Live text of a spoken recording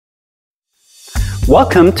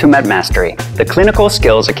Welcome to Medmastery, the Clinical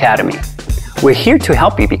Skills Academy. We're here to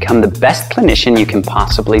help you become the best clinician you can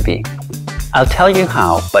possibly be. I'll tell you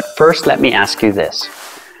how, but first let me ask you this.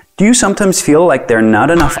 Do you sometimes feel like there are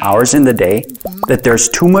not enough hours in the day? That there's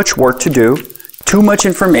too much work to do, too much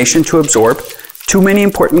information to absorb, too many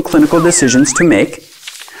important clinical decisions to make?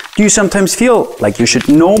 Do you sometimes feel like you should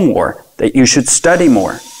know more, that you should study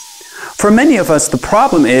more? For many of us, the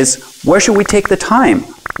problem is, where should we take the time?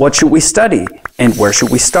 What should we study? And where should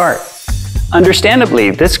we start? Understandably,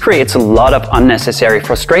 this creates a lot of unnecessary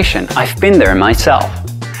frustration. I've been there myself.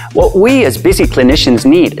 What we as busy clinicians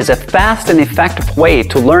need is a fast and effective way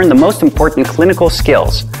to learn the most important clinical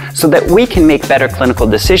skills so that we can make better clinical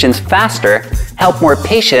decisions faster, help more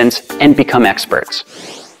patients, and become experts.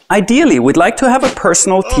 Ideally, we'd like to have a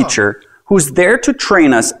personal teacher who's there to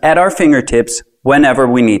train us at our fingertips whenever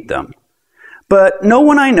we need them. But no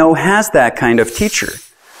one I know has that kind of teacher.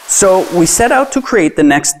 So we set out to create the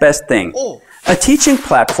next best thing, a teaching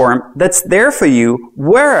platform that's there for you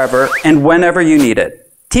wherever and whenever you need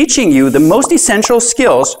it, teaching you the most essential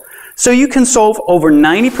skills so you can solve over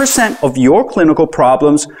 90% of your clinical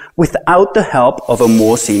problems without the help of a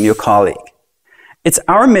more senior colleague. It's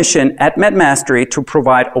our mission at Medmastery to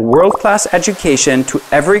provide a world-class education to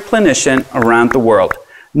every clinician around the world,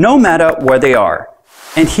 no matter where they are.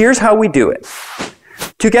 And here's how we do it.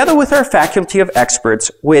 Together with our faculty of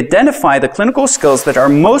experts, we identify the clinical skills that are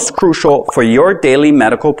most crucial for your daily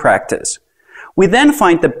medical practice. We then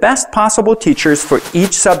find the best possible teachers for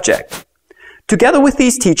each subject. Together with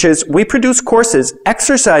these teachers, we produce courses,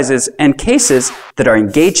 exercises, and cases that are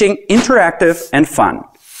engaging, interactive, and fun.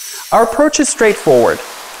 Our approach is straightforward.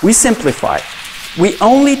 We simplify. We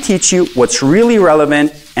only teach you what's really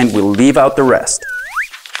relevant, and we'll leave out the rest.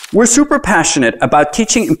 We're super passionate about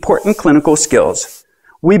teaching important clinical skills.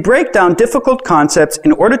 We break down difficult concepts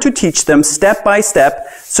in order to teach them step by step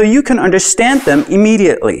so you can understand them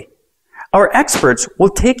immediately. Our experts will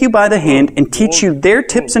take you by the hand and teach you their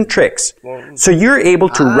tips and tricks so you're able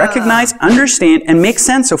to recognize, understand, and make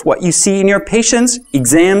sense of what you see in your patients,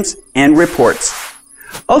 exams, and reports.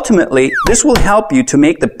 Ultimately, this will help you to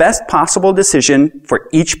make the best possible decision for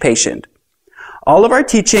each patient. All of our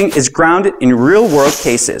teaching is grounded in real-world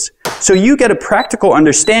cases, so you get a practical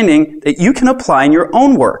understanding that you can apply in your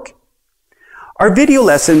own work. Our video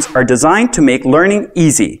lessons are designed to make learning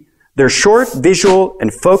easy. They're short, visual,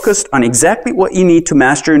 and focused on exactly what you need to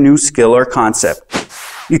master a new skill or concept.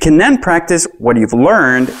 You can then practice what you've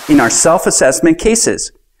learned in our self-assessment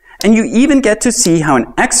cases. And you even get to see how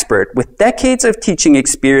an expert with decades of teaching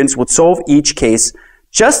experience would solve each case,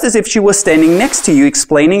 just as if she was standing next to you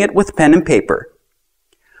explaining it with pen and paper.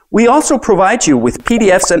 We also provide you with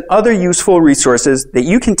PDFs and other useful resources that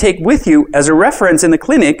you can take with you as a reference in the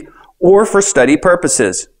clinic or for study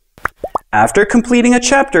purposes. After completing a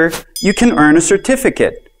chapter, you can earn a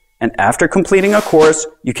certificate. And after completing a course,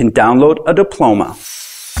 you can download a diploma.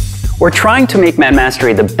 We're trying to make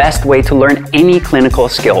Medmastery the best way to learn any clinical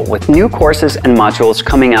skill with new courses and modules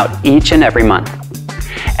coming out each and every month.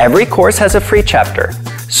 Every course has a free chapter,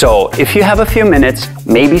 so if you have a few minutes,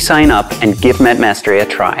 maybe sign up and give Medmastery a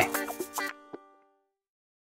try.